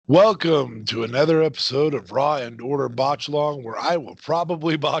Welcome to another episode of Raw and Order Botch Along, where I will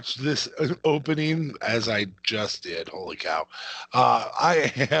probably botch this opening as I just did. Holy cow.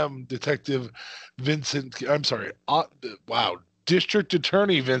 I am Detective Vincent, I'm sorry, wow, District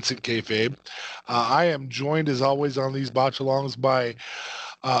Attorney Vincent Kayfabe. I am joined, as always, on these botch alongs by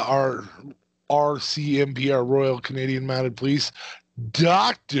our RCMP, our Royal Canadian Mounted Police,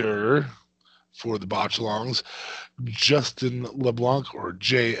 Doctor for the botch alongs, Justin LeBlanc, or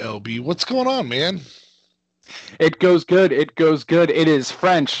JLB. What's going on, man? It goes good. It goes good. It is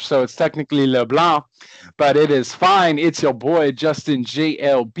French, so it's technically Leblanc, but it is fine. It's your boy, Justin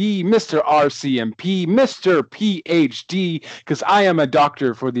JLB, Mr. RCMP, Mr. PhD, because I am a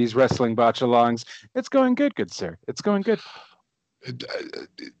doctor for these wrestling botchalongs. It's going good sir. It's going good.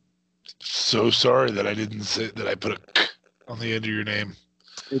 So sorry that I didn't say that I put a k on the end of your name.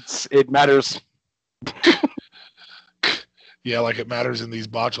 It matters. Yeah, like it matters in these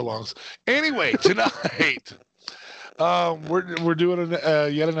botchalongs. Anyway, tonight we're doing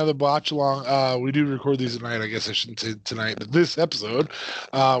yet another botch along. We do record these tonight. I guess I shouldn't say tonight, but this episode,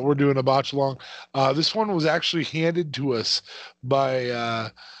 we're doing a botch along. This one was actually handed to us by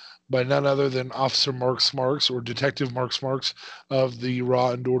none other than Officer Mark Smarks, or Detective Mark Smarks of the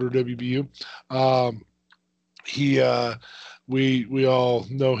Raw and Order WBU. He we all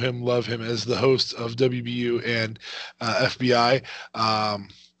know him, love him as the host of WBU and FBI.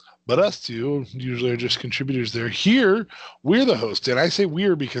 But us two usually are just contributors there. Here, we're the host. And I say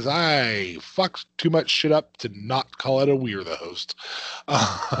we're because I fucked too much shit up to not call it a we're the host.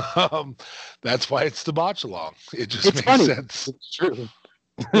 That's why it's the botch along. It just It's makes funny. sense. It's true.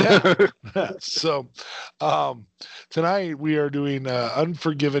 Yeah. So tonight we are doing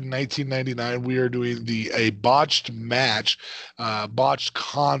Unforgiven 1999. We are doing a botched match, botched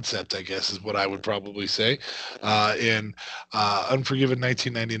concept, I guess is what I would probably say, in Unforgiven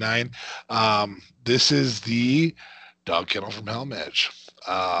 1999. This is the Dog Kennel from Hell match.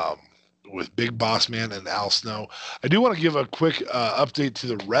 With Big Boss Man and Al Snow. I do want to give a quick update to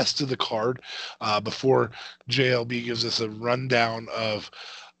the rest of the card before JLB gives us a rundown of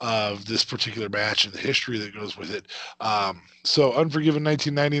this particular match and the history that goes with it. So Unforgiven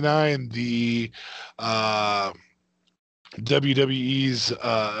 1999, the WWE's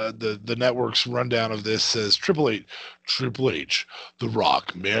the network's rundown of this says Triple H, The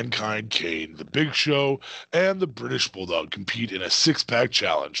Rock, Mankind, Kane, The Big Show, and the British Bulldog compete in a six-pack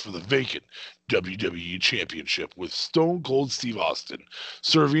challenge for the vacant WWE Championship, with Stone Cold Steve Austin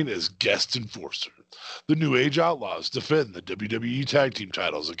serving as guest enforcer. The New Age Outlaws defend the WWE Tag Team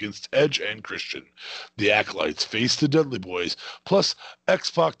titles against Edge and Christian. The Acolytes face the Dudley Boys, plus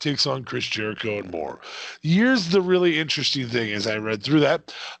X-Pac takes on Chris Jericho and more. Here's the really interesting thing as I read through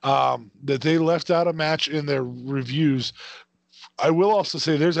that, that they left out a match in their reviews. I will also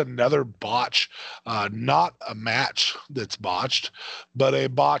say there's another botch, not a match that's botched, but a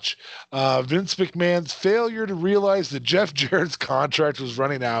botch. Vince McMahon's failure to realize that Jeff Jarrett's contract was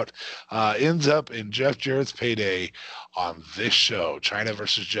running out ends up in Jeff Jarrett's payday on this show. China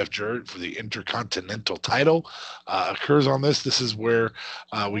versus Jeff Jarrett for the Intercontinental title occurs on this. This is where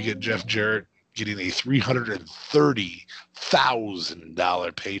we get Jeff Jarrett getting a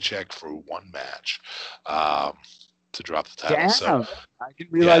 $330,000 paycheck for one match. To drop the title. Damn. So I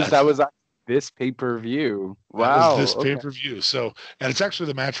didn't realize that was this pay-per-view. that was Wow. this Okay. pay-per-view. So, and it's actually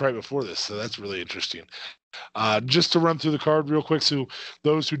the match right before this. So that's really interesting. Just to run through the card real quick, so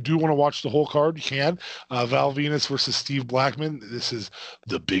those who do want to watch the whole card, you can. Val Venus versus Steve Blackman. This is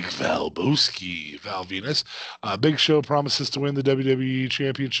the Big Valboski. Val Venus. Big Show promises to win the WWE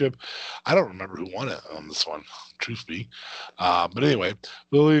Championship. I don't remember who won it on this one, truth be. But anyway,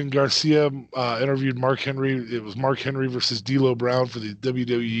 Lillian Garcia interviewed Mark Henry. It was Mark Henry versus D'Lo Brown for the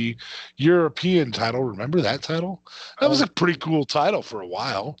WWE European title. Remember that title? That was a pretty cool title for a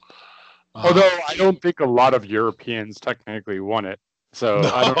while. Although I don't think a lot of Europeans technically won it. So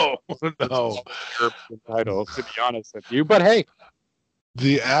I don't know no. European title, to be honest with you. But hey.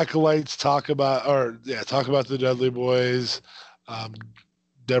 The Acolytes talk about the Dudley Boys.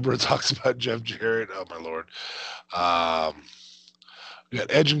 Deborah talks about Jeff Jarrett. Oh my lord. We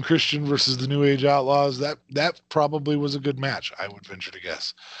got Edge and Christian versus the New Age Outlaws. That probably was a good match, I would venture to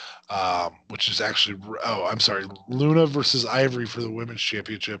guess. Which is actually, Luna versus Ivory for the Women's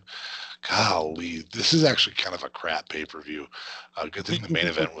Championship. Golly, this is actually kind of a crap pay-per-view. Good thing the main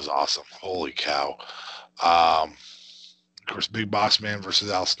event was awesome. Holy cow. Of course, Big Boss Man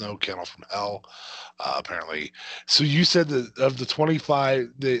versus Al Snow, Kennel from Hell. Apparently. So you said that of the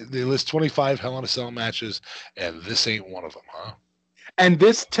 25, they list 25 Hell in a Cell matches, and this ain't one of them, huh? And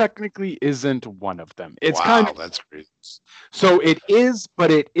this technically isn't one of them. It's kind Wow, of that's great. so it is, but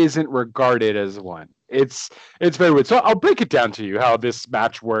it isn't regarded as one. It's very weird. So I'll break it down to you how this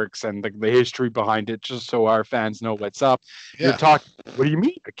match works and the history behind it, just so our fans know what's up. You're Yeah. talking. What do you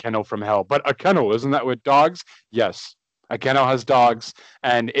mean a kennel from hell? But a kennel, isn't that with dogs? Yes, a kennel has dogs,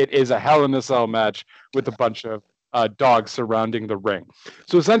 and it is a Hell in a Cell match with a bunch of dogs surrounding the ring.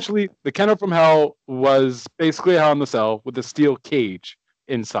 So essentially, the kennel from hell was basically a Hell in a Cell with a steel cage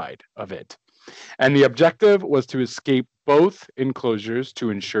inside of it. And the objective was to escape both enclosures to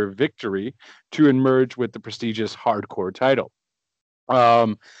ensure victory to emerge with the prestigious hardcore title.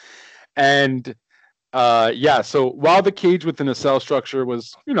 Um, and yeah, so while the cage within a cell structure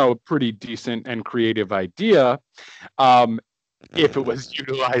was, a pretty decent and creative idea, um, if it was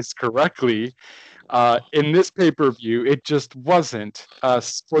utilized correctly, in this pay per view, it just wasn't.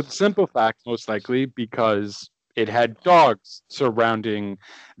 For the simple fact, most likely, because it had dogs surrounding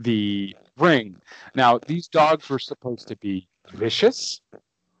the ring. Now, these dogs were supposed to be vicious,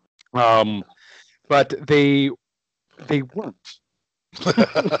 um, but they weren't.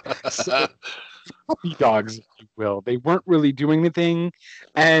 So puppy dogs, if you will. They weren't really doing anything,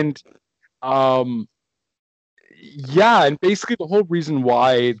 and um, yeah, and basically the whole reason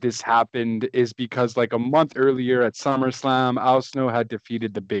why this happened is because like a month earlier at SummerSlam, Al Snow had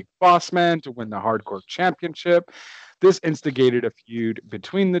defeated the Big Boss Man to win the Hardcore Championship. This instigated a feud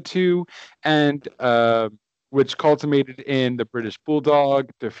between the two, and which culminated in the British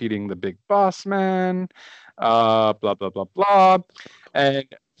Bulldog defeating the Big Boss Man. Blah blah blah blah, and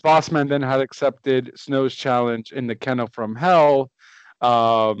Boss Man then had accepted Snow's challenge in the Kennel from Hell,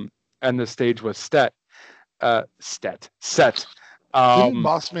 and the stage was set. Didn't Um,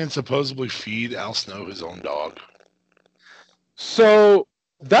 Bossman supposedly feed Al Snow his own dog? so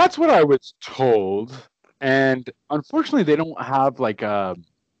that's what I was told, and unfortunately, they don't have like a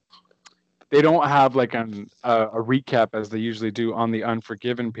recap as they usually do on the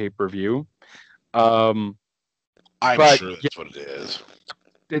Unforgiven pay per view. Um, I'm but sure yeah, that's what it is.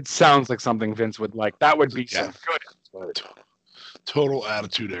 it sounds like something Vince would like. That would be Yeah. some good. Total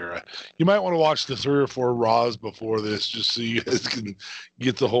Attitude Era. You might want to watch the 3 or 4 Raws before this just so you guys can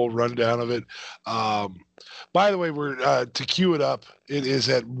get the whole rundown of it. By the way, we're to cue it up. It is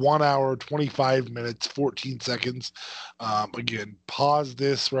at 1 hour, 25 minutes, 14 seconds. Again, pause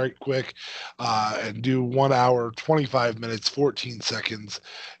this right quick and do 1 hour, 25 minutes, 14 seconds,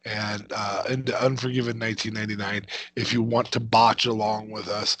 and into Unforgiven 1999 if you want to botch along with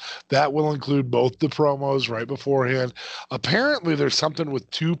us. That will include both the promos right beforehand. Apparently, there's something with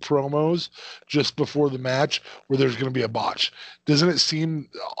 2 promos just before the match where there's going to be a botch. Doesn't it seem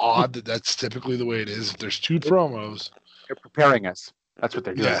odd that that's typically the way it is? If there's 2 promos, They're preparing us. That's what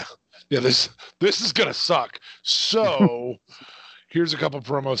they're doing. yeah. This is gonna suck. So here's a couple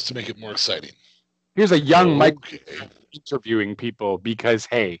promos to make it more exciting. Here's a young Mike Okay. interviewing people because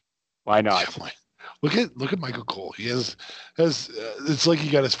hey, why not? Yeah, look at Michael Cole. He has it's like he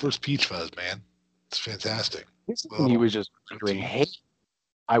got his first peach fuzz, man. It's fantastic. He was just wondering, hey,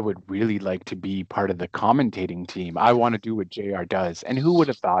 I would really like to be part of the commentating team. I want to do what JR does. And who would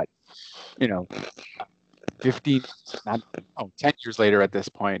have thought, 15, 10 years later at this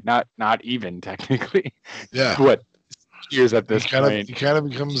point, not even technically. Yeah. What years at this point? He kind of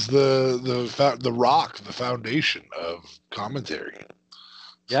becomes the rock, the foundation of commentary.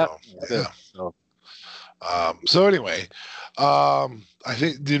 Yep. So anyway, I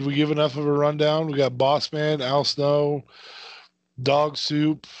think did we give enough of a rundown? We got Boss Man, Al Snow, Dog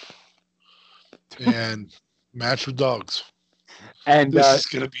Soup, and Match with Dogs. And this is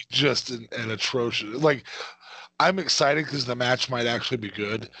going to be just an atrocious. Like, I'm excited because the match might actually be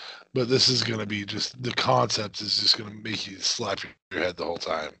good, but this is going to be just the concept is just going to make you slap your head the whole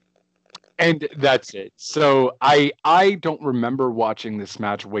time. And that's it. So I don't remember watching this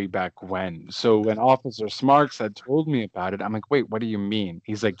match way back when. So when Officer Smarks had told me about it, I'm like, wait, what do you mean?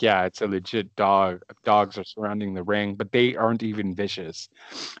 He's like, yeah, it's a legit dog. Dogs are surrounding the ring, but they aren't even vicious.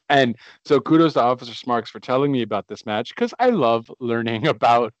 And so kudos to Officer Smarks for telling me about this match because I love learning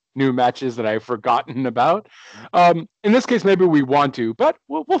about new matches that I've forgotten about. In this case, maybe we want to, but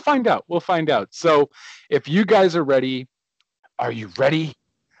we'll find out. We'll find out. So if you guys are ready, are you ready?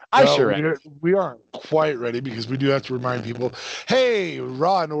 We aren't quite ready because we do have to remind people, hey,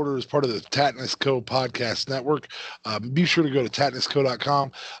 Raw and Order is part of the Tatnus Co. podcast network. Be sure to go to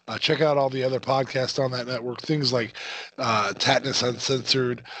tatnusco.com. Check out all the other podcasts on that network, things like Tatnus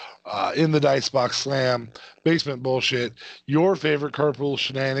Uncensored, In the Dicebox Slam, Basement Bullshit, your favorite carpool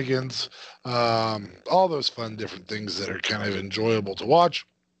shenanigans, all those fun different things that are kind of enjoyable to watch.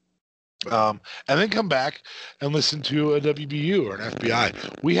 And then come back and listen to a WBU or an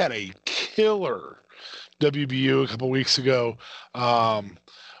FBI. We had a killer WBU a couple weeks ago,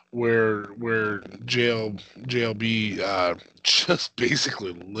 where JLB just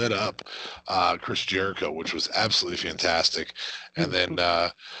basically lit up Chris Jericho, which was absolutely fantastic, and then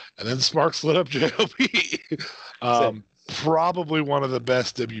Sparks lit up JLB. Probably one of the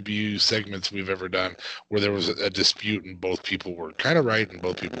best WBU segments we've ever done, where there was a dispute and both people were kind of right and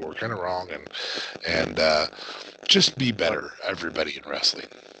both people were kind of wrong, and just be better, everybody in wrestling.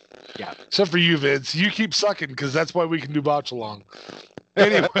 Yeah. Except for you, Vince. You keep sucking because that's why we can do botch along.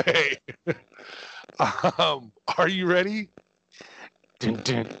 Anyway, are you ready?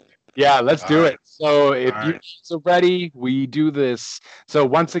 Yeah, let's do it. So if All you right. guys are ready, we do this. So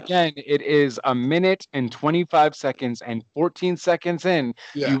once again, it is 1 minute and 25 seconds and 14 seconds in.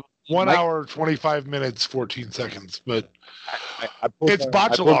 Yeah. 1 hour, 25 minutes, 14 seconds. But it's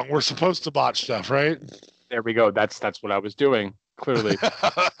botch along. We're supposed to botch stuff, right? There we go. That's what I was doing, clearly.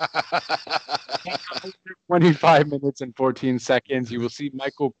 25 minutes and 14 seconds. You will see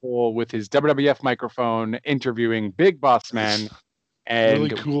Michael Cole with his WWF microphone interviewing Big Boss Man. And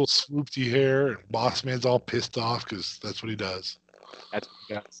really cool swoopty hair, and Boss Man's all pissed off because that's what he does. That's what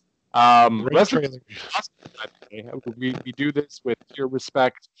he does. We do this with pure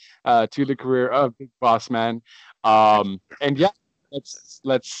respect to the career of Big Boss Man. And yeah,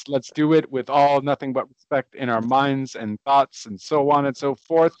 let's do it with all nothing but respect in our minds and thoughts and so on and so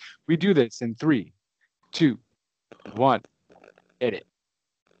forth. We do this in 3, 2, 1. Hit it.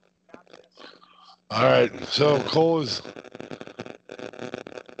 All right. So Cole is.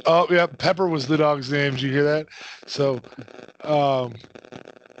 Oh yeah, Pepper was the dog's name. Did you hear that? So,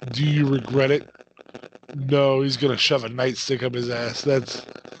 do you regret it? No, he's gonna shove a nightstick up his ass. That's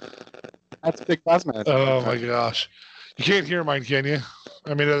Big Boss Man. Oh my gosh, you can't hear mine, can you?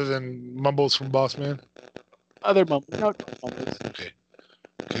 I mean, other than mumbles from Boss Man. Other mumbles. No mumbles. Okay.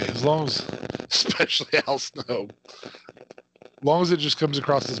 As long as, especially Al Snow, as long as it just comes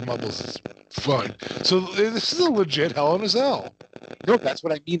across as mumbles, it's fine. So this is a legit Hell in a Cell. No, that's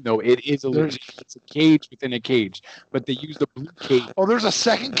what I mean, though. It is it's a cage within a cage, but they use the blue cage. Oh, there's a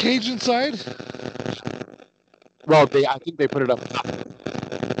second cage inside? Well, I think they put it up.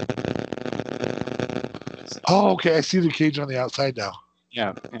 Oh, okay. I see the cage on the outside now.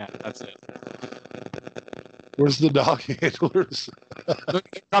 Yeah, that's it. Where's the dog handlers?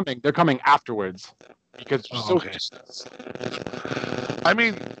 They're coming afterwards because okay. I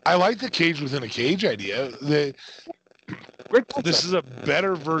mean, I like the cage within a cage idea. This is a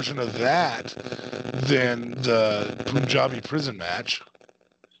better version of that than the Punjabi prison match.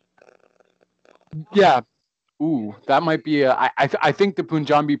 Yeah. Ooh, that might be I think the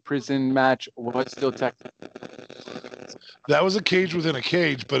Punjabi prison match was still technical. That was a cage within a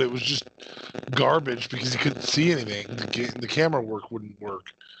cage, but it was just garbage because you couldn't see anything. The camera work wouldn't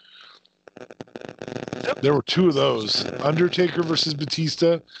work. There were 2 of those: Undertaker versus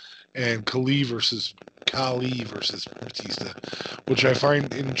Batista, and Khali versus Batista, which I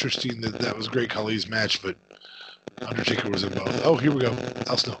find interesting that was Great Khali's match, but Undertaker was in both. Oh, here we go.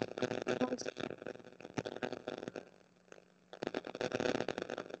 Al Snow.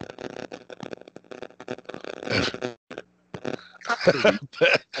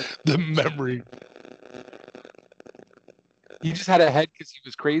 The memory. He just had a head because he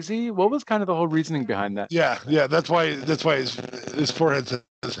was crazy. What was kind of the whole reasoning behind that? Yeah. That's why his forehead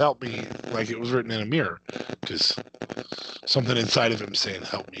says "help me" like it was written in a mirror, because something inside of him saying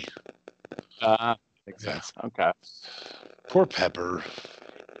 "help me." Makes sense. Okay. Poor Pepper.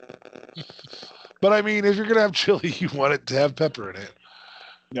 But I mean, if you're gonna have chili, you want it to have pepper in it.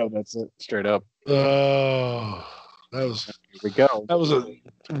 No, that's it. Straight up. Oh, that was. Here we go. That was a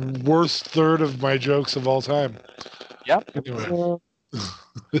worst third of my jokes of all time. Yep. Anyway. Here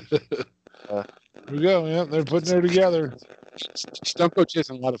we go. Yeah, they're putting her together. Just don't go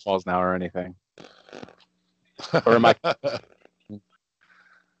chasing waterfalls now or anything. Or am I?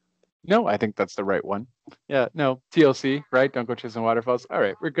 No, I think that's the right one. Yeah, no, TLC, right? Don't go chasing waterfalls. All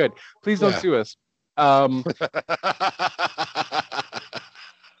right, we're good. Please don't sue us.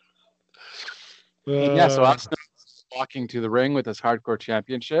 Yeah, so I'm walking to the ring with his hardcore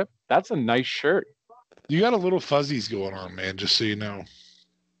championship. That's a nice shirt. You got a little fuzzies going on, man, just so you know.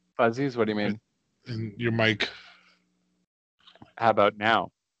 Fuzzies? What do you mean? In your mic. How about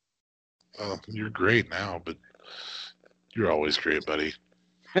now? Oh, you're great now, but you're always great, buddy.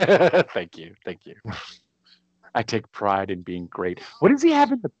 Thank you. I take pride in being great. What does he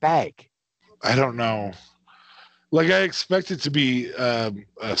have in the bag? I don't know. Like, I expect it to be a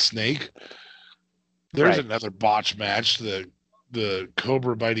snake. There's another botch match. The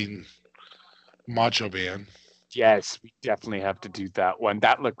cobra biting Macho Man. Yes, we definitely have to do that one.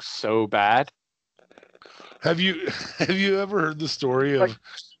 That looks so bad. Have you have you ever heard the story Like of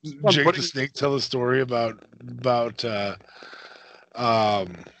I'm Jake the putting Snake tell the story about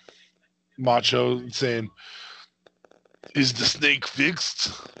um, Macho saying, "Is the snake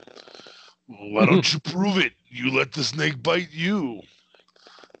fixed? Why don't you prove it? You let the snake bite you."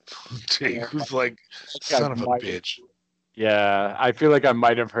 Jake was like, I "Son of a might have- bitch." yeah, I feel like I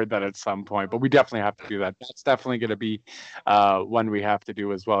might have heard that at some point, but we definitely have to do that. That's definitely going to be one we have to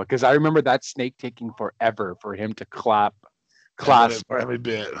do as well. Because I remember that snake taking forever for him to And then it clasp. finally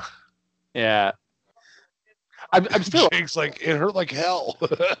bit. Yeah, I'm still Jake's like, "It hurt like hell."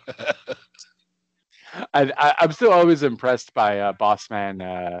 I'm still always impressed by Boss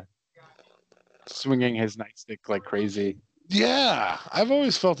Man swinging his nightstick like crazy. Yeah, I've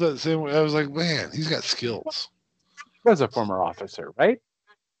always felt that same way. I was like, man, he's got skills. He was a former officer, right?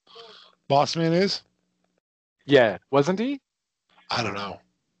 Boss Man is? Yeah, wasn't he? I don't know.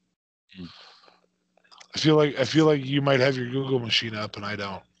 Hmm. I feel like you might have your Google machine up and I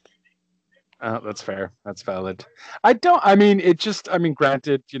don't. That's fair. That's valid. I don't. I mean, it just. I mean,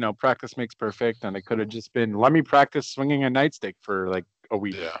 granted, practice makes perfect, and it could have just been let me practice swinging a nightstick for like a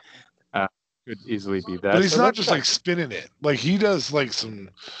week. Yeah. Could easily be But that. he's So not that's just like spinning it. Like he does like some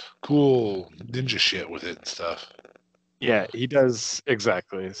cool ninja shit with it and stuff. yeah, he does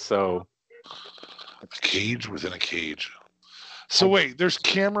exactly. So A cage within a cage. So wait, there's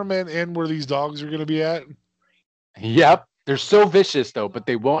cameramen in where these dogs are gonna be at? yep, they're so vicious though, but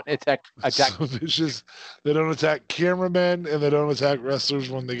they won't attack. So vicious. They don't attack cameramen and they don't attack wrestlers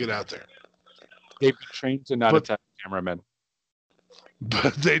when they get out there. They've been trained to not But attack cameramen.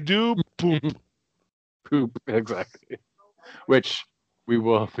 but they do poop. Poop exactly. Which we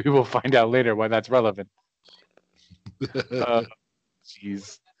will find out later why that's relevant.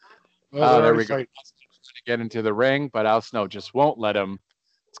 Jeez. Well, they're There already we go. fighting. To get into the ring, but Al Snow just won't let him.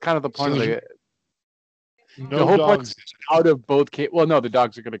 It's kind of the point So of the no whole point dogs. out of both well, no, the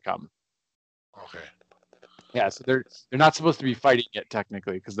dogs are going to come. Okay. Yeah, so they're not supposed to be fighting yet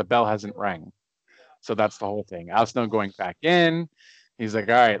technically because the bell hasn't rang. So that's the whole thing. Al Snow going back in. He's like,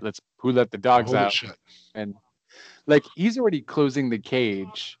 all right, who let the dogs Hold it out? shut. And like he's already closing the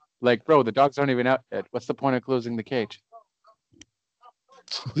cage. Like, bro, the dogs aren't even out yet. What's the point of closing the cage?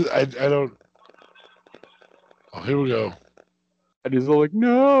 I don't. Oh, here we go. And he's all like,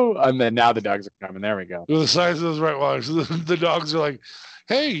 no. And then now the dogs are coming. There we go. The size of those Rottweilers. So the dogs are like,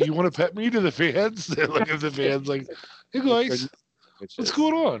 "Hey, you want to pet me?" To the fans, they're looking at the fans like, "Hey guys, what's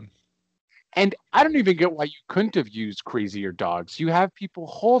going on?" And I don't even get why you couldn't have used crazier dogs. You have people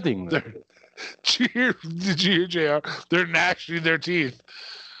holding them. Did you hear, JR? They're gnashing their teeth.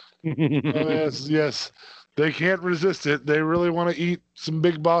 Oh, yes, yes. They can't resist it. They really want to eat some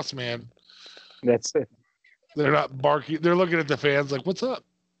big boss man. That's it. They're not barking. They're looking at the fans like, "What's up?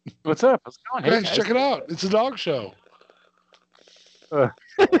 What's up? How's it going? Hey, Guys, guys. check it out. It's a dog show."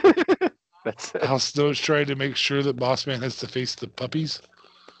 That's it. Al Snow's trying to make sure that Boss Man has to face the puppies.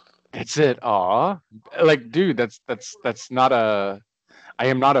 That's it. Aw. Like, dude, that's not a. I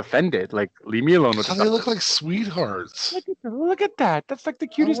am not offended. Like, leave me alone with How the they look like sweethearts. Look at that. That's like the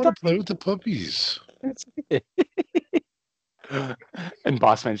I cutest want dog. to play with the puppies. That's it. And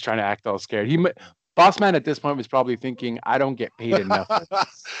Bossman's trying to act all scared. Bossman at this point was probably thinking, I don't get paid enough.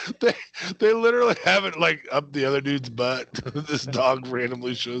 they literally have it like up the other dude's butt. This dog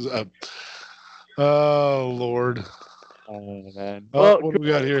randomly shows up. Oh Lord. Oh man. Oh, Well, what do we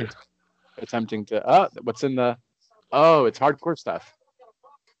got here? attempting to what's in the it's hardcore stuff.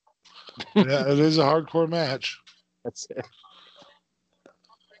 Yeah, it is a hardcore match. That's it.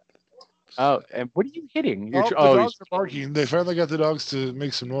 Oh, and what are you hitting? The dogs are barking. They finally got the dogs to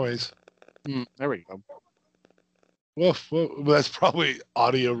make some noise. There we go. Well, that's probably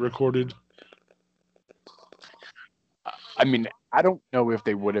audio recorded. I mean, I don't know if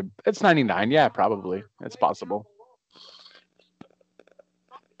they would have. It's 99. Yeah, probably. It's possible.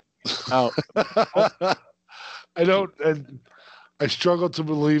 Oh, I don't. I struggle to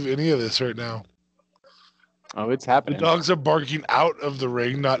believe any of this right now. it's The happening. dogs are barking out of the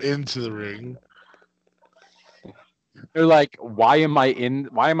ring, not into the ring. They're like, why am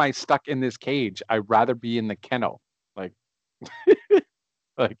I stuck in this cage? I'd rather be in the kennel. Like,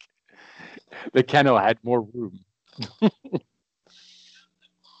 like the kennel had more room.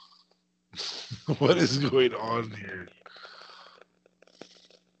 What is going on here?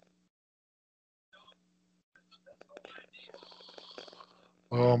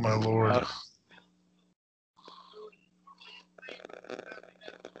 Oh my Lord.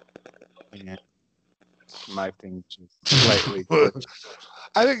 Yeah. My thing just slightly.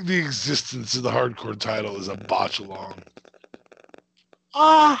 I think the existence of the hardcore title is a botch along.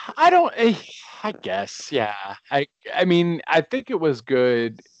 I don't. I guess, yeah. I mean, I think it was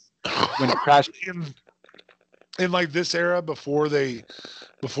good when it crashed. In like this era before they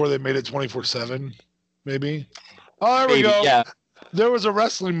made it 24/7, maybe. Oh, there we Maybe, go. yeah. There was a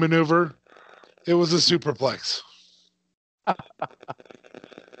wrestling maneuver. It was a superplex. And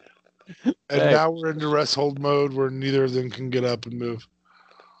Hey, now we're into rest hold mode where neither of them can get up and move.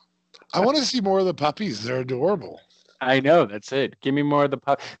 I want to see more of the puppies. They're adorable. I know, that's it. Give me more of the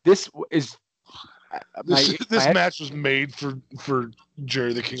pup. This is This match was made for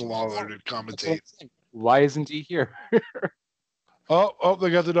Jerry the King Lawler to commentate. Why isn't he here? Oh, they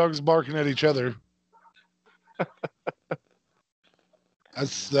got the dogs barking at each other.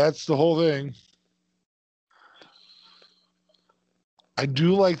 That's the whole thing. I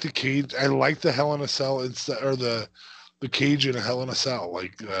do like the cage. I like the Hell in a Cell instead, or the cage in a Hell in a Cell.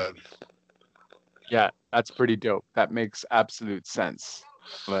 Like that. Yeah, that's pretty dope. That makes absolute sense.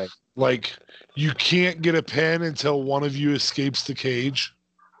 Like you can't get a pin until one of you escapes the cage.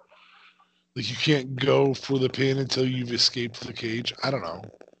 Like you can't go for the pin until you've escaped the cage. I don't know.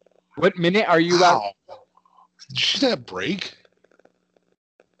 What minute are you at? Did you see that break?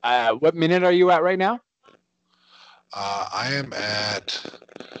 What minute are you at right now? I am at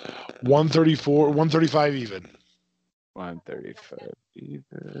 134, 135 even. 135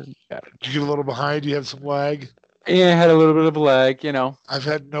 even. Yeah. Did you get a little behind? Do you have some lag? Yeah, I had a little bit of a lag, I've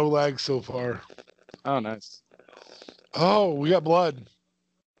had no lag so far. Oh, nice. Oh, we got blood.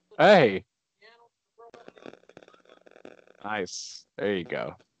 Hey. Nice. There you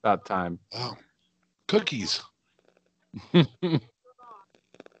go. About time. Oh, cookies.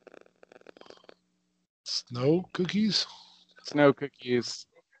 Snow cookies? Snow cookies.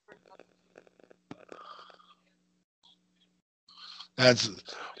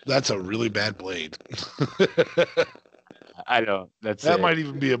 That's a really bad blade. I don't. That might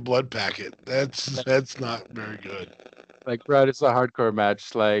even be a blood packet. That's not very good. Like, bro, it's a hardcore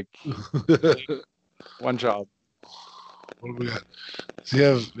match. Like, one job. What do we got?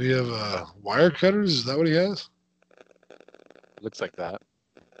 Does he have wire cutters? Is that what he has? Looks like that.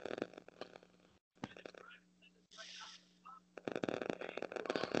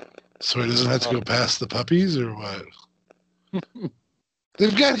 So he doesn't have to go past the puppies or what?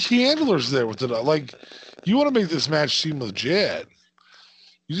 They've got handlers there with it. Like, you want to make this match seem legit.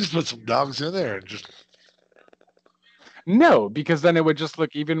 You just put some dogs in there and just... No, because then it would just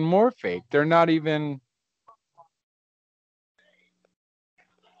look even more fake. They're not even...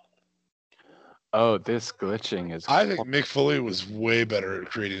 Oh, this glitching is... I think Mick Foley was way better at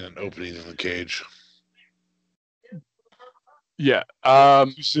creating an opening in the cage. Yeah.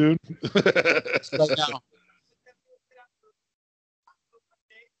 Too soon? Right now.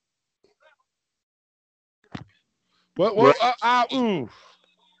 What? Ooh.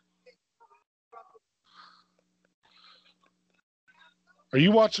 Are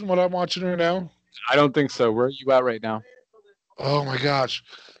you watching what I'm watching right now? I don't think so. Where are you at right now? Oh my gosh.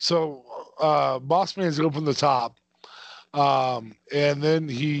 So Boss Man's opened the top. And then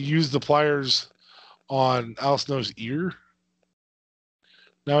he used the pliers on Al Snow's ear.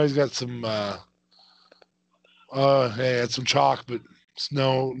 Now he's got some had some chalk, but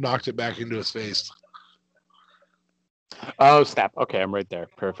Snow knocked it back into his face. Oh, snap. Okay, I'm right there.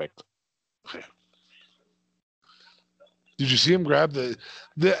 Perfect. Okay. Did you see him grab the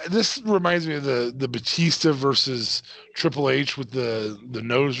this reminds me of the Batista versus Triple H with the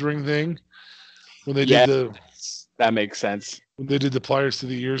nose ring thing when they did that makes sense. When they did the pliers to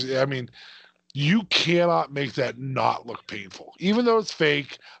the ears. I mean, you cannot make that not look painful. Even though it's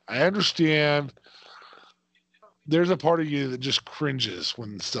fake, I understand. There's a part of you that just cringes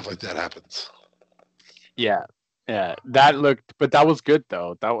when stuff like that happens. Yeah. Yeah. That looked, but that was good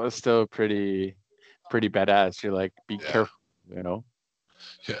though. That was still pretty badass. You're like, be careful, Yeah.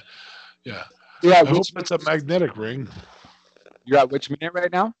 Yeah. Yeah. I hope it's a magnetic ring. You're at which minute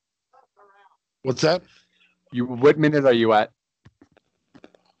right now? What's that? What minute are you at?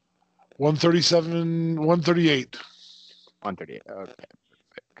 137, 138. 138. Okay.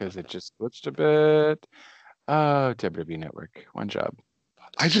 Because it just glitched a bit. Oh, WWE Network. One job.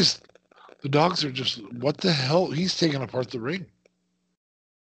 The dogs are just, what the hell? He's taking apart the ring.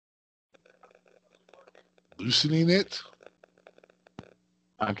 Loosening it.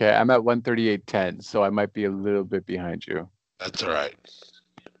 Okay, I'm at 138.10, so I might be a little bit behind you. That's all right.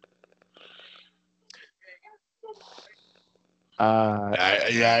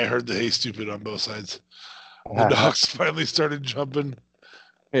 I heard the hey stupid on both sides. The dogs finally started jumping.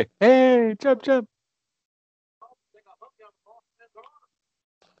 Hey, jump.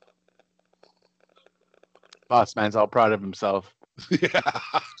 Boss man's all proud of himself. Yeah.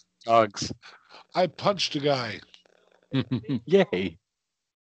 Dogs. I punched a guy. Yay.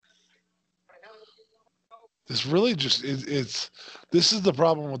 This really just this is the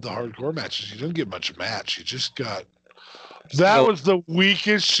problem with the hardcore matches. You didn't get much match. You just got that was the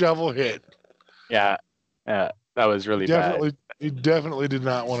weakest shovel hit. Yeah. Yeah. That was really bad. He definitely did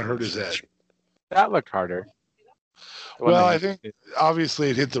not want to hurt his head. That looked harder. Well, I think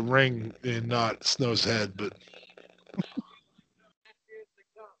obviously it hit the ring and not Snow's head, but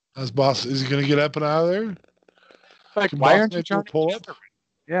as boss, is he going to get up and out of there? Like, why aren't you trying to pull up?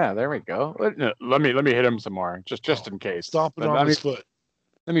 Yeah, there we go. Let me hit him some more, just in case. Stomp it on his foot.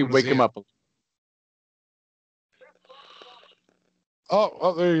 Let me wake him up.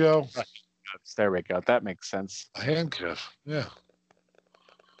 Oh, there you go. There we go. That makes sense. A handcuff. Yeah.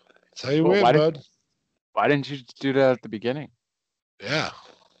 That's how you win, bud. Why didn't you do that at the beginning? Yeah.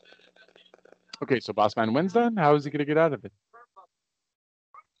 Okay, so Boss Man wins then? How is he going to get out of it?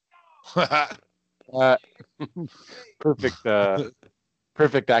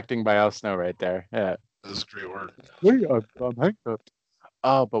 Perfect acting by Al Snow right there. Yeah. That's great work. Wait, I'm handcuffed.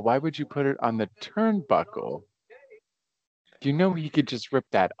 Oh, but why would you put it on the turnbuckle? You know he could just rip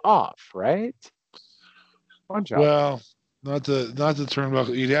that off, right? Well, not the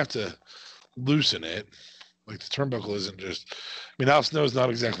turnbuckle. You'd have to loosen it. Like the turnbuckle isn't just. I mean, Al Snow is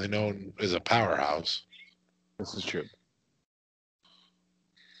not exactly known as a powerhouse. This is true.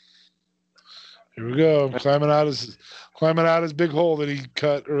 Here we go. Climbing out his big hole that he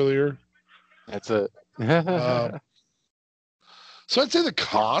cut earlier. That's it. So I'd say the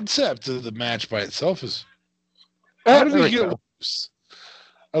concept of the match by itself is. How did he get loose?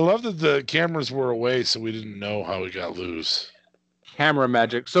 I love that the cameras were away, so we didn't know how he got loose. Camera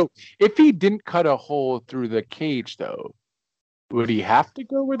magic. So if he didn't cut a hole through the cage, though, would he have to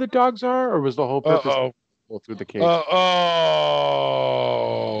go where the dogs are, or was the whole purpose to go through the cage?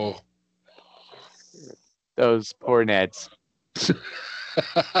 Those poor Neds.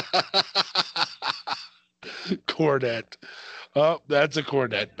 Cornet. Oh, that's a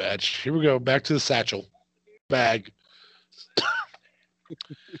Cornet match. Here we go. Back to the satchel. Bag.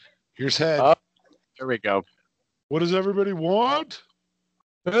 Here's head. There we go. What does everybody want?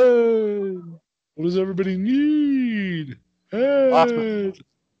 Hey. What does everybody need? Head. Right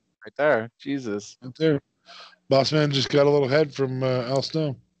there. Jesus. Right there. Boss Man just got a little head from Al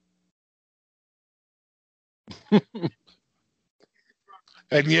Snow.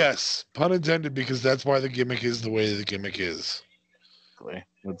 And yes, pun intended, because that's why the gimmick is the way the gimmick is.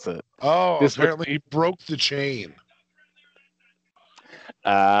 That's it. Oh, apparently he broke the chain.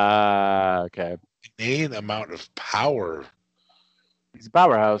 Okay. Insane amount of power. He's a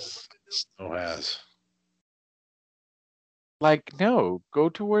powerhouse. Snow has. Like, no, go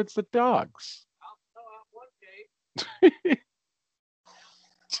towards the dogs.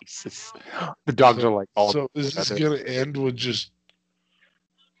 Jesus. The dogs are like all. So is this going to end with just.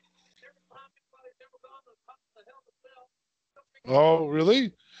 Oh,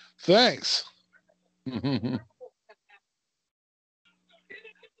 really? Thanks.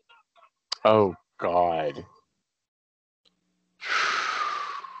 Oh, God.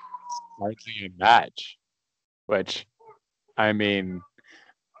 Hardly a match. Which, I mean,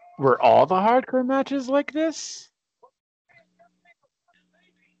 were all the hardcore matches like this?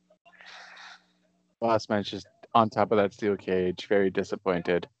 Last match just on top of that steel cage. Very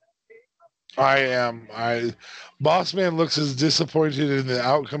disappointed. I am. Boss Man looks as disappointed in the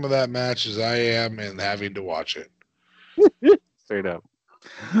outcome of that match as I am in having to watch it. Straight up.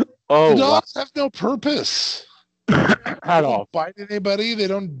 Oh, the dogs have no purpose at all. Bite anybody. They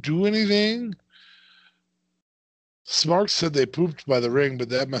don't do anything. Smarks said they pooped by the ring, but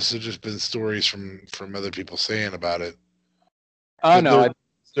that must have just been stories from other people saying about it. Oh no,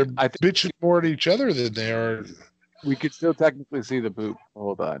 they're bitching more at each other than they are. We could still technically see the poop.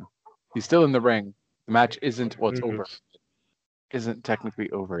 Hold on. He's still in the ring. The match isn't over. Isn't technically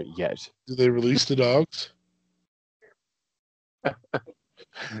over yet. Did they release the dogs?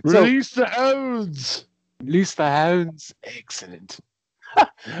 Release the hounds. Release the hounds. Excellent.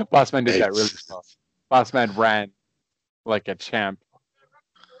 Bossman did that really well. Bossman ran like a champ.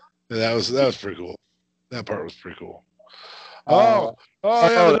 Yeah, that was pretty cool. That part was pretty cool. Yeah,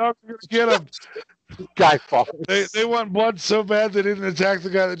 the dogs are gonna get him. Guy falls. They want blood so bad they didn't attack the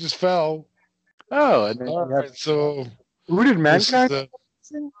guy that just fell. Oh, and then all right. So who did Mankind?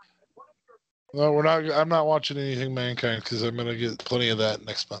 No, we're not. I'm not watching anything Mankind because I'm gonna get plenty of that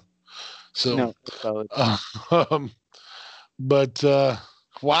next month. So, but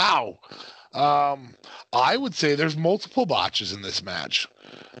wow, I would say there's multiple botches in this match.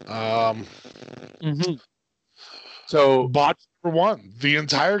 So botch number one, the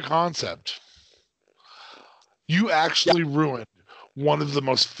entire concept. You actually ruined one of the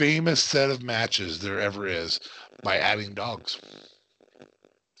most famous set of matches there ever is by adding dogs.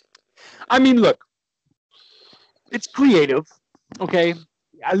 I mean, look, it's creative. Okay,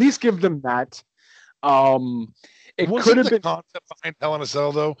 at least give them that. It could have the been concept behind Hell in a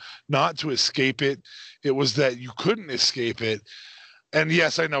Cell, though, not to escape it. It was that you couldn't escape it. And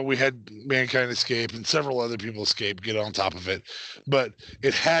yes, I know we had Mankind escape and several other people escape, get on top of it, but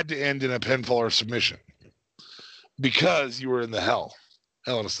it had to end in a pinfall or submission because you were in the Hell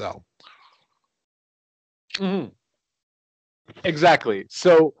in a Cell. Mm-hmm. Exactly.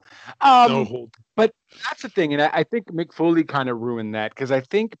 So, No hold. But that's the thing, and I think Mick Foley kind of ruined that because I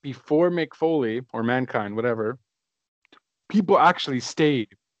think before Mick Foley or Mankind, whatever, people actually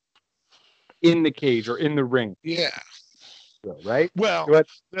stayed in the cage or in the ring. Yeah. Right? Well,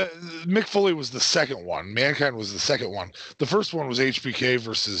 Mick Foley was the second one. Mankind was the second one. The first one was HBK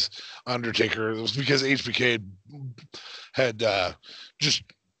versus Undertaker. It was because HBK had just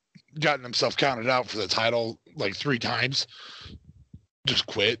gotten himself counted out for the title like 3 times. Just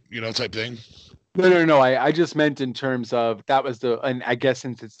quit, type thing. No. I just meant in terms of that was and I guess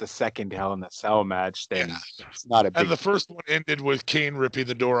since it's the second Hell in a Cell match, then it's not a big. And the first one ended with Kane ripping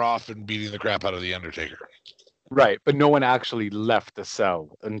the door off and beating the crap out of the Undertaker. Right, but no one actually left the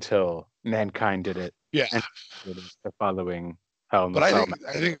cell until Mankind did it. Yeah, and the following Hell in the Cell. But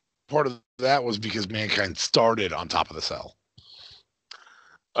I think part of that was because Mankind started on top of the cell.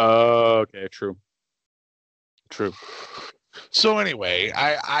 Okay, true. So anyway,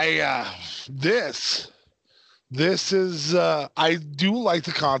 this is I do like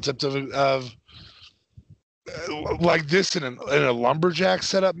the concept of like this in a lumberjack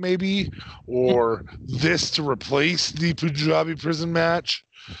setup maybe, or this to replace the Punjabi prison match.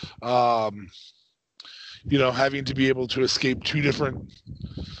 Having to be able to escape 2 different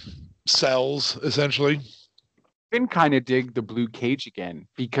cells essentially. Been kind of dig the blue cage again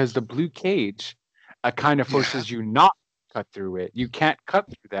because the blue cage kind of forces you not to cut through it. You can't cut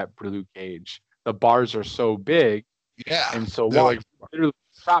through that blue cage. The bars are so big, and so long, literally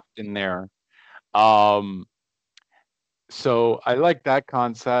trapped in there. So I like that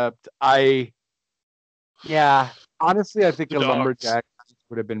concept. Honestly, I think a lumberjack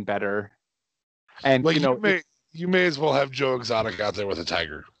would have been better. And you may as well have Joe Exotic out there with a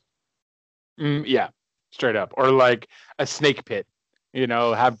tiger. Yeah, straight up, or like a snake pit.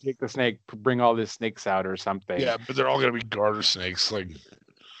 Take the snake, bring all the snakes out or something. Yeah, but they're all gonna be garter snakes. Like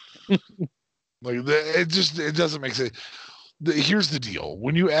it doesn't make sense. Here's the deal: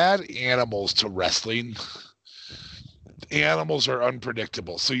 when you add animals to wrestling, animals are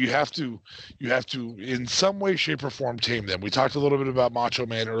unpredictable. So you have to in some way, shape, or form tame them. We talked a little bit about Macho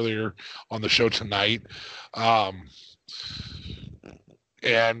Man earlier on the show tonight.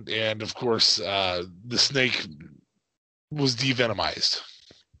 And of course, the snake was devenomized.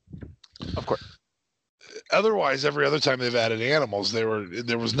 Of course. Otherwise, every other time they've added animals, there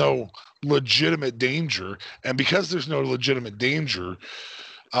was no legitimate danger, and because there's no legitimate danger,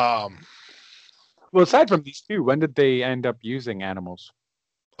 well, aside from these 2, when did they end up using animals?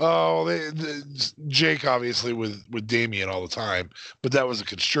 Oh, Jake obviously with Damien all the time, but that was a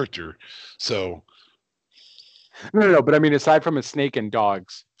constrictor. So no. But I mean, aside from a snake and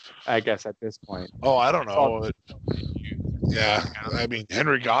dogs, I guess at this point. Oh, I don't know. Yeah, I mean,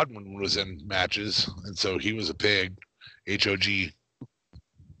 Henry Godwin was in matches, and so he was a pig. HOG.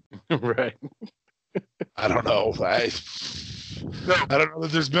 Right. I don't know. I don't know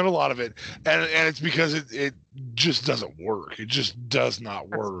that there's been a lot of it, and it's because it just doesn't work. It just does not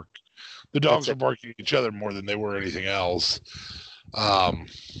work. The dogs are barking at each other more than they were anything else.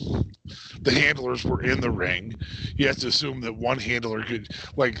 The handlers were in the ring. You have to assume that one handler could,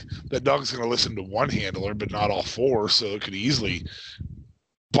 that dog's going to listen to one handler, but not all 4, so it could easily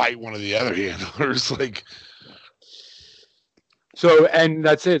bite one of the other handlers. So, and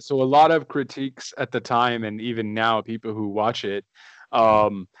that's it. So a lot of critiques at the time, and even now, people who watch it,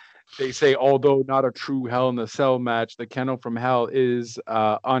 they say, although not a true Hell in a Cell match, the Kennel from Hell is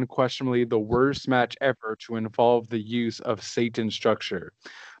unquestionably the worst match ever to involve the use of Satan structure.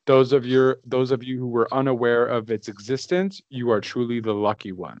 Those of you who were unaware of its existence, you are truly the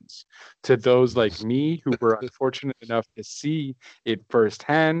lucky ones. To those like me who were unfortunate enough to see it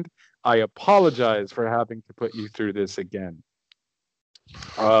firsthand, I apologize for having to put you through this again.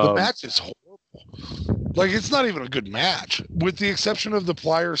 The match is horrible. It's not even a good match, with the exception of the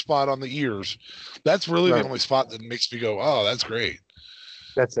plier spot on the ears. That's really the only spot that makes me go, "Oh, that's great."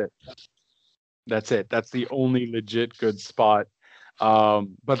 That's it. That's the only legit good spot.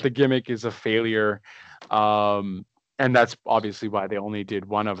 But the gimmick is a failure. And that's obviously why they only did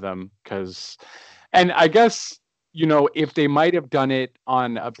one of them. And I guess, if they might have done it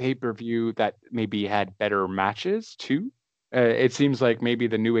on a pay-per-view that maybe had better matches too. It seems like maybe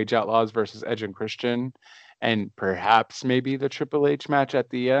the New Age Outlaws versus Edge and Christian, and perhaps maybe the Triple H match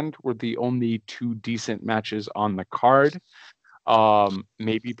at the end were the only two decent matches on the card.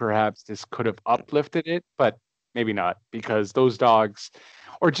 Maybe perhaps this could have uplifted it, but maybe not, because those dogs,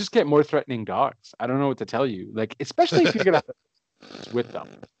 or just get more threatening dogs. I don't know what to tell you. Like, especially if you're gonna have with them,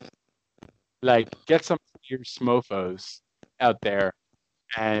 like get some fierce mofos out there,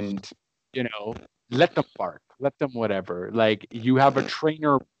 and let them bark, let them whatever. Like, you have a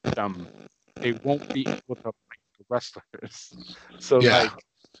trainer with them, they won't be able to fight the wrestlers. So yeah,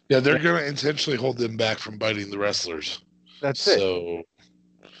 they're gonna intentionally hold them back from biting the wrestlers. That's it. So,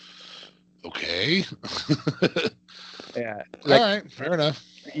 okay. Yeah. All right, fair enough.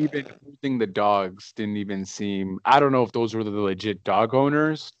 Even holding the dogs didn't even seem. I don't know if those were the legit dog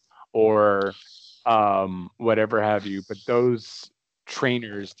owners or whatever have you, but those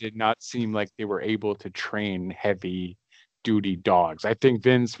trainers did not seem like they were able to train heavy duty dogs. I think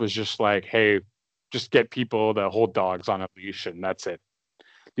Vince was just like, hey, just get people to hold dogs on a leash and that's it.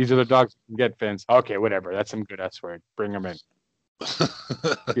 These are the dogs you can get, Vince. Okay, whatever. That's some good S word. Bring them in.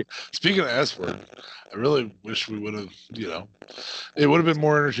 Speaking of S word, I really wish we would have, it would have been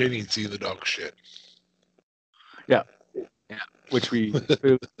more entertaining seeing the dog shit. Yeah, which we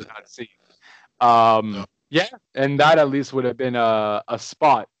clearly did not see. No. Yeah, and that at least would have been a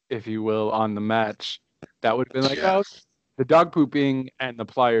spot, if you will, on the match. That would have been like, oh, the dog pooping and the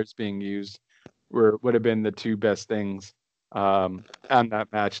pliers being used would have been the two best things on that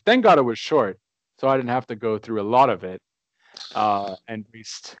match. Thank God it was short, so I didn't have to go through a lot of it. And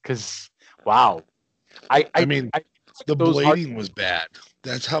waste, because wow, I mean, the blading was bad.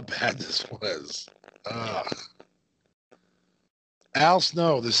 That's how bad this was. Al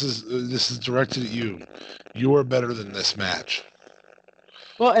Snow, this is directed at you. You are better than this match.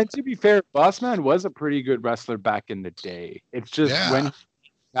 Well, and to be fair, Bossman was a pretty good wrestler back in the day. It's just when he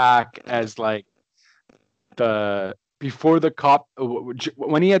back as like before the cop,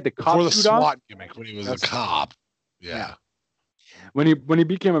 when he had the cop before the SWAT on, gimmick, when he was a cop. Yeah. When he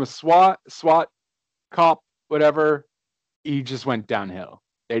became a SWAT cop, whatever, he just went downhill.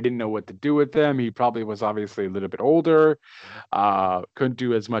 They didn't know what to do with him. He probably was obviously a little bit older, couldn't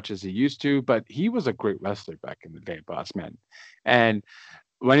do as much as he used to, but he was a great wrestler back in the day, Bossman. And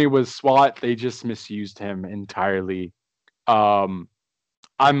when he was SWAT, they just misused him entirely. I'm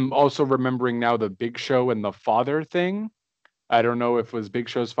also remembering now the Big Show and the father thing. I don't know if it was Big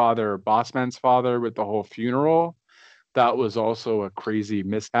Show's father or Bossman's father with the whole funeral. That was also a crazy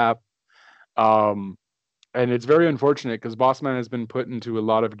mishap. And it's very unfortunate because Bossman has been put into a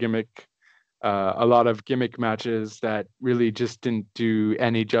lot of gimmick matches that really just didn't do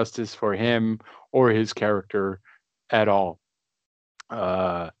any justice for him or his character at all.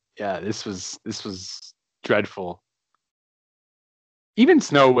 This was dreadful. Even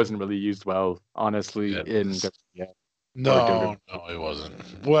Snow wasn't really used well, honestly. No, it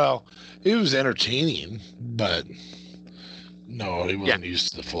wasn't. Well, it was entertaining, but no, he wasn't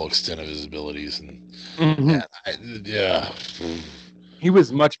used to the full extent of his abilities, and he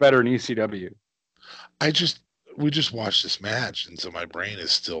was much better in ECW. We just watched this match, and so my brain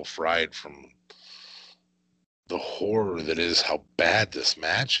is still fried from the horror that is how bad this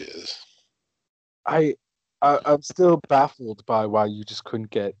match is. I'm still baffled by why you just couldn't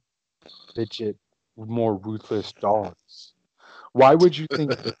get legit, more ruthless dogs. Why would you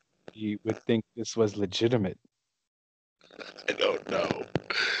think you would think this was legitimate? I don't know.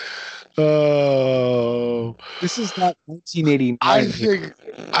 Oh, this is not 1989.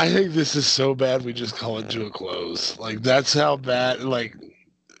 I think this is so bad we just call it to a close. Like, that's how bad. Like,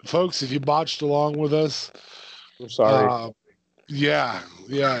 folks, if you botched along with us, we're sorry. Yeah.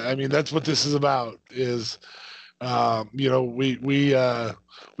 I mean, that's what this is about. Is we had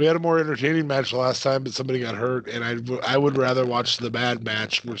a more entertaining match last time, but somebody got hurt, and I would rather watch the bad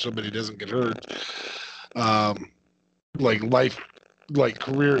match where somebody doesn't get hurt. Like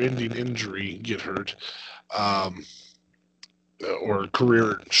career-ending injury get hurt, or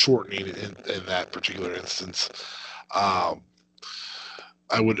career-shortening in that particular instance. I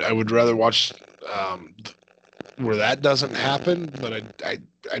would rather watch where that doesn't happen, but I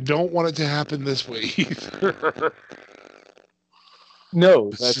don't want it to happen this way either. No,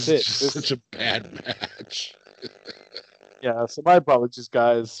 that's it. It's such a bad match. Yeah, so my apologies,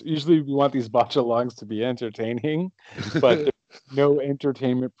 guys. Usually we want these botch-alongs to be entertaining, but there's no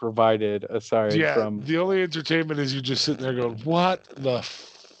entertainment provided aside from... the only entertainment is you just sitting there going, what the...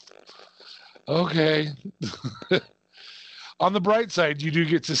 Okay. On the bright side, you do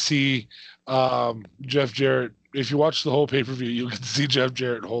get to see Jeff Jarrett. If you watch the whole pay-per-view, you can see Jeff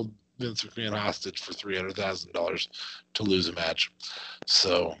Jarrett hold Vince McMahon hostage for $300,000 to lose a match.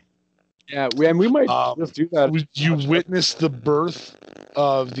 So yeah, we might just do that. You witness the birth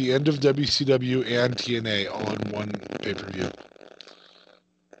of the end of WCW and TNA all in one pay-per-view.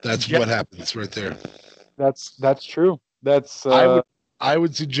 That's what happens right there. That's true. That's I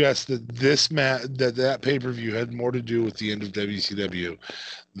would suggest that that pay-per-view had more to do with the end of WCW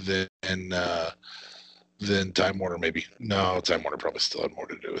than Time Warner. Maybe Time Warner probably still had more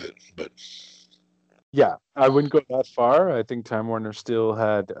to do with it, but yeah, I wouldn't go that far. I think Time Warner still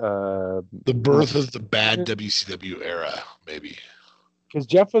had the birth of the bad WCW era, maybe, because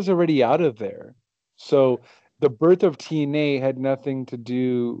Jeff was already out of there. So the birth of TNA had nothing to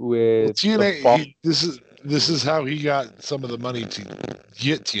do with TNA. This is how he got some of the money to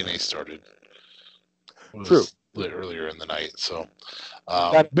get TNA started. True. Earlier in the night, so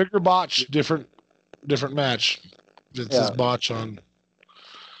bigger botch, different match. Vince's botch on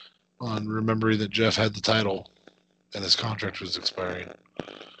remembering that Jeff had the title and his contract was expiring.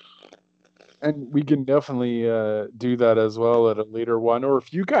 And we can definitely do that as well at a later one. Or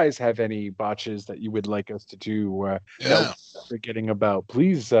if you guys have any botches that you would like us to do, that we're forgetting about,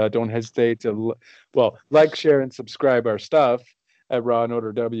 please don't hesitate to like, share, and subscribe our stuff at Raw and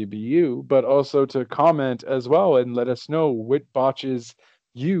Order WBU, but also to comment as well and let us know what botches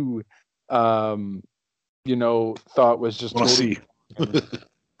you, thought was just totally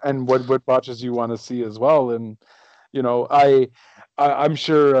and what botches you want to see as well. And I'm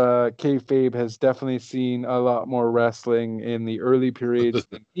sure kayfabe has definitely seen a lot more wrestling in the early periods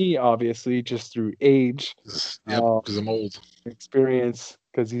than me, obviously, just through age. Yep, because I'm old. Experience,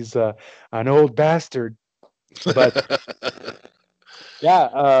 because he's an old bastard. But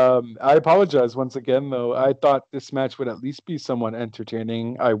yeah, I apologize once again, though. I thought this match would at least be somewhat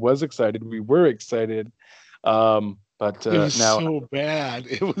entertaining. I was excited. We were excited. But it was now so bad.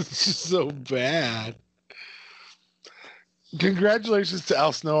 It was just so bad. Congratulations to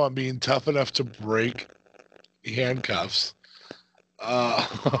Al Snow on being tough enough to break handcuffs.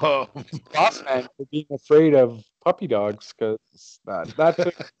 Boss man for being afraid of puppy dogs, because that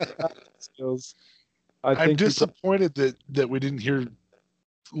took skills. I'm disappointed that we didn't hear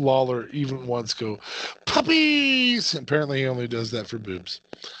Lawler even once go, puppies! Apparently he only does that for boobs.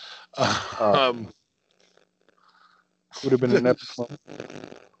 Would have been an episode.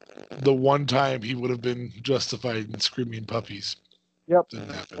 The one time he would have been justified in screaming puppies. Yep.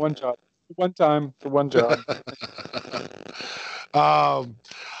 One job. One time for one job.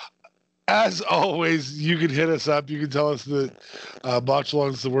 As always, you can hit us up. You can tell us that Botch Along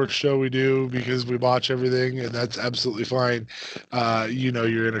is the worst show we do because we botch everything, and that's absolutely fine.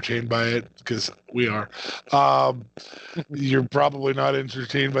 You're entertained by it because we are. You're probably not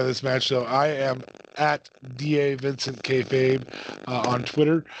entertained by this match, though. I am at DA Vincent Kayfabe on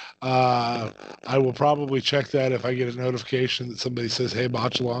Twitter. I will probably check that if I get a notification that somebody says, hey,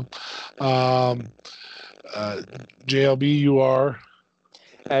 Botch Along. JLB, you are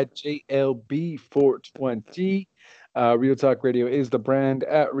at JLB420. Real Talk Radio is the brand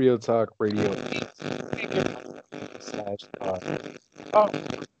at Real Talk Radio.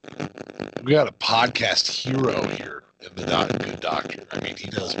 We got a podcast hero here in the Good Doctor. I mean, he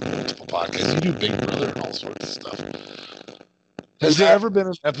does multiple podcasts. You do Big Brother and all sorts of stuff. Has there ever been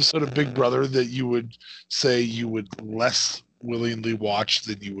an episode of Big Brother that you would say you would less willingly watch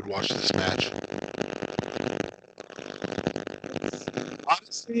than you would watch this match?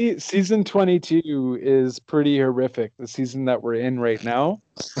 Honestly, season 22 is pretty horrific. The season that we're in right now.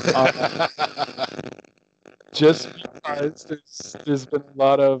 Just because there's been a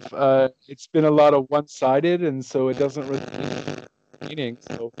lot of it's been a lot of one-sided, and so it doesn't really meaning.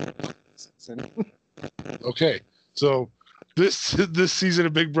 So, okay, so this season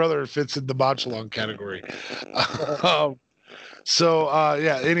of Big Brother fits in the Botch Along category.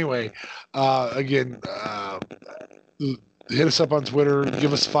 Anyway, again, hit us up on Twitter.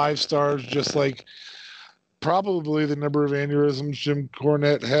 Give us 5 stars, just like probably the number of aneurysms Jim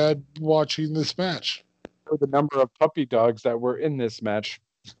Cornette had watching this match. Or the number of puppy dogs that were in this match.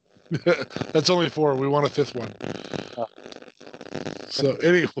 That's only 4. We want a 5th one. So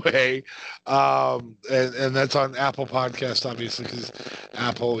anyway, and that's on Apple Podcast, obviously, because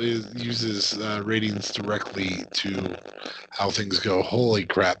Apple uses ratings directly to how things go. Holy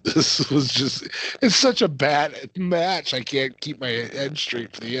crap, this was it's such a bad match. I can't keep my head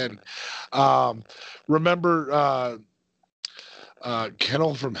straight for the end. Remember,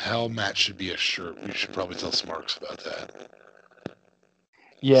 Kennel from Hell match should be a shirt. We should probably tell Smarks about that.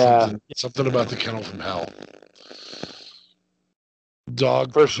 Yeah. Something about the Kennel from Hell.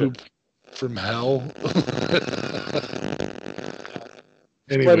 Dog For poop from hell.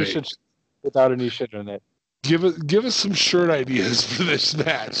 Anyway, Anyway, without any shit in it. give us some shirt ideas for this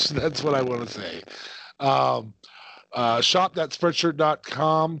match. That's what I want to say.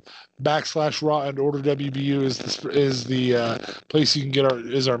 Shop.spreadshirt.com /raw and order WBU is the place you can get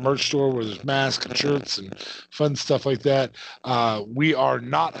our merch store where there's masks and shirts and fun stuff like that. We are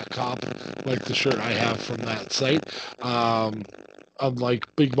not a cop like the shirt I have from that site.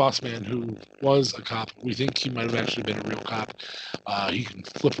 Unlike Big Boss Man, who was a cop, we think he might have actually been a real cop. He can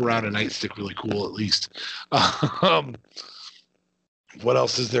flip around a nightstick really cool, at least. What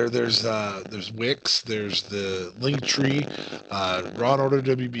else is there? There's Wix. There's the Linktree, Raw and Order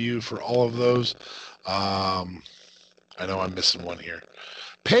WBU for all of those. I know I'm missing one here.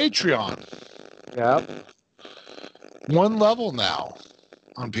 Patreon. Yeah. One level now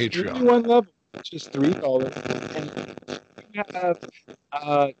on Patreon. Only one level, which is $3. And we have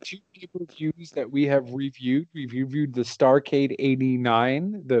 2 pay-per-views that we have reviewed. We've reviewed the Starcade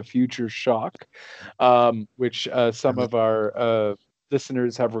 89, the Future Shock, which some of our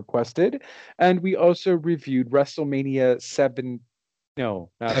listeners have requested. And we also reviewed WrestleMania 7. No,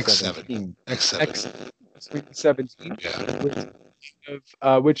 not X7. 17. X7. X17.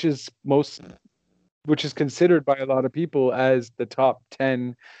 Yeah. Which is considered by a lot of people as the top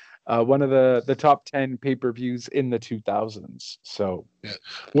 10, one of the top 10 pay-per-views in the 2000s. So yeah,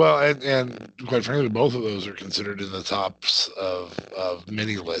 well, and quite frankly, both of those are considered in the tops of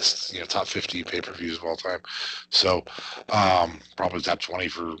many lists. Top 50 pay-per-views of all time. So probably top 20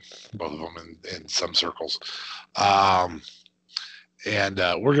 for both of them in some circles. And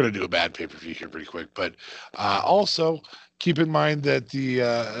we're going to do a bad pay-per-view here pretty quick, but also keep in mind that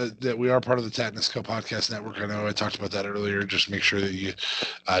that we are part of the Tatnus Podcast Network. I know I talked about that earlier. Just make sure that you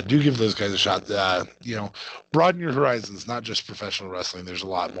do give those guys a shot. Broaden your horizons, not just professional wrestling. There's a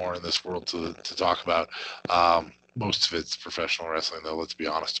lot more in this world to talk about. Most of it's professional wrestling, though. Let's be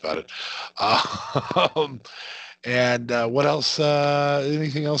honest about it. And what else?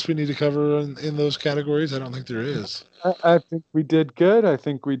 Anything else we need to cover in those categories? I don't think there is. I think we did good.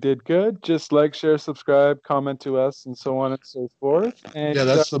 Just like, share, subscribe, comment to us, and so on and so forth. And yeah,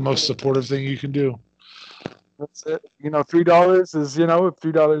 that's the most supportive thing you can do. That's it. $3 is, if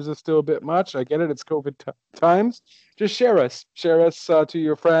 $3 is still a bit much, I get it. It's COVID times. Just share us to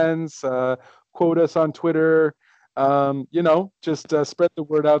your friends, quote us on Twitter. Just spread the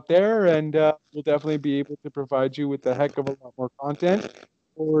word out there, and we'll definitely be able to provide you with a heck of a lot more content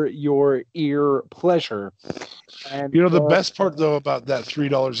for your ear pleasure. And the best part though about that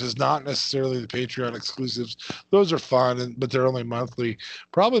 $3 is not necessarily the Patreon exclusives. Those are fun, but they're only monthly.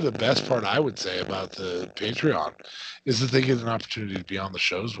 Probably the best part I would say about the Patreon is that they get an opportunity to be on the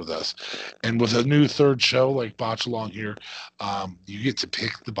shows with us. And with a new third show like Botch Along here, you get to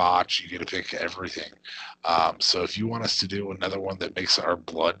pick the botch. You get to pick everything. So if you want us to do another one that makes our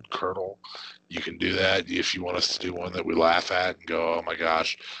blood curdle, you can do that. If you want us to do one that we laugh at and go, oh my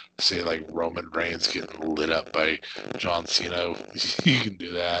gosh, say like Roman Reigns getting lit up by John Cena, you can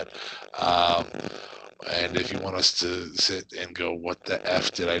do that. And if you want us to sit and go, what the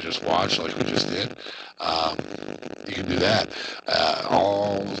F did I just watch, like we just did, you can do that.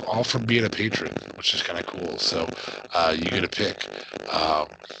 All from being a patron, which is kind of cool. So you get a pick.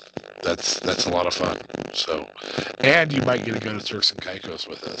 That's a lot of fun. So, and you might get to go to Turks and Caicos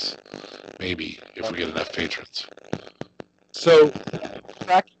with us, maybe, if we get enough patrons. So,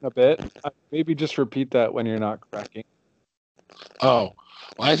 cracking a bit. Maybe just repeat that when you're not cracking. Oh,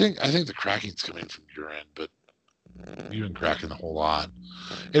 well, I think the cracking's coming from your end, but you've been cracking the whole lot.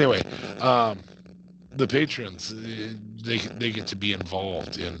 Anyway, the patrons, they get to be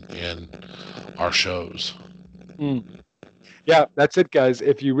involved in our shows. Yeah, that's it, guys.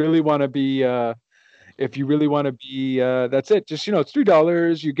 If you really want to be, that's it. Just, it's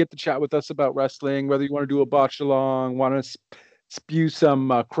 $3. You get to chat with us about wrestling, whether you want to do a botch along, want to spew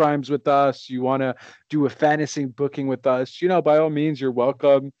some crimes with us, you want to do a fantasy booking with us, by all means, you're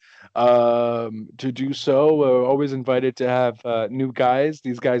welcome to do so. We're always invited to have new guys.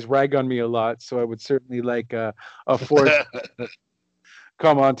 These guys rag on me a lot, so I would certainly like a fourth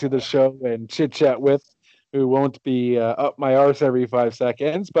come onto the show and chit chat with, who won't be up my arse every 5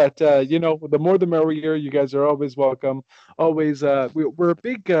 seconds. But the more the merrier. You guys are always welcome. Always, we're a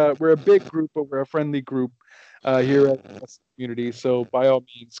big group, but we're a friendly group here at the community. So by all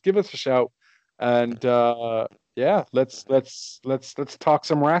means, give us a shout, and let's talk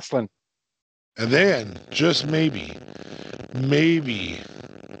some wrestling. And then just maybe,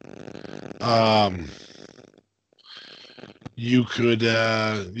 you could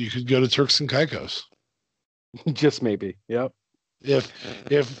go to Turks and Caicos. Just maybe. Yep.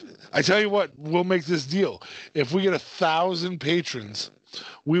 If I tell you what, we'll make this deal. If we get 1,000 patrons,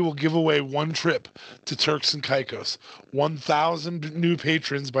 we will give away one trip to Turks and Caicos. 1,000 new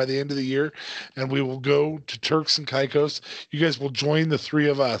patrons by the end of the year, and we will go to Turks and Caicos. You guys will join the three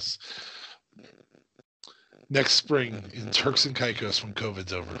of us next spring in Turks and Caicos when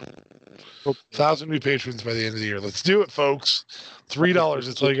COVID's over. 1,000 new patrons by the end of the year. Let's do it, folks. $3.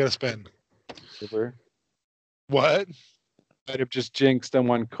 That's all you got to spend. Over. What? Might have just jinxed on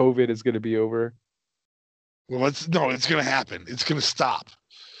when COVID is going to be over. Well, it's going to happen. It's going to stop.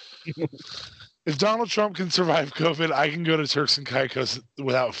 If Donald Trump can survive COVID, I can go to Turks and Caicos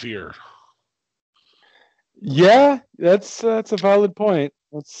without fear. Yeah, that's a valid point.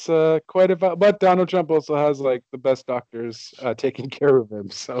 That's quite about. But Donald Trump also has like the best doctors taking care of him.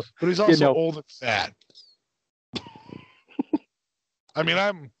 So, but he's also old and fat. I mean,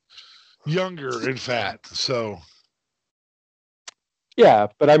 I'm younger and fat, so. Yeah,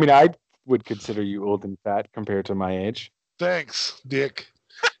 but I mean, I would consider you old and fat compared to my age. Thanks, Dick.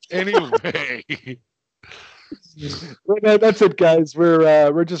 Anyway. That's it, guys.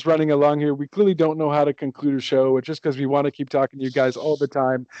 We're just running along here. We clearly don't know how to conclude a show, just because we want to keep talking to you guys all the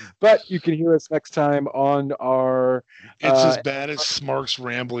time. But you can hear us next time on our. It's as bad as Smark's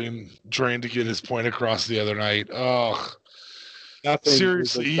rambling, trying to get his point across the other night. Oh,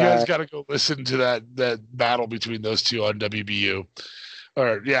 seriously, you guys got to go listen to that battle between those two on WBU.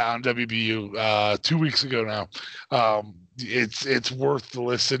 On WBU 2 weeks ago now. It's worth the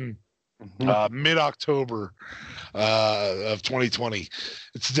listen. Mid-October of 2020.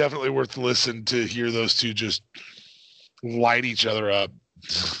 It's definitely worth the listen to hear those two just light each other up.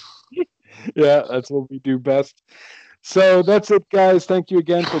 Yeah, that's what we do best. So that's it, guys. Thank you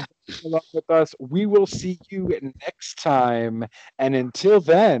again for being along with us. We will see you next time. And until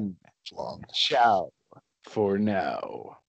then, ciao for now.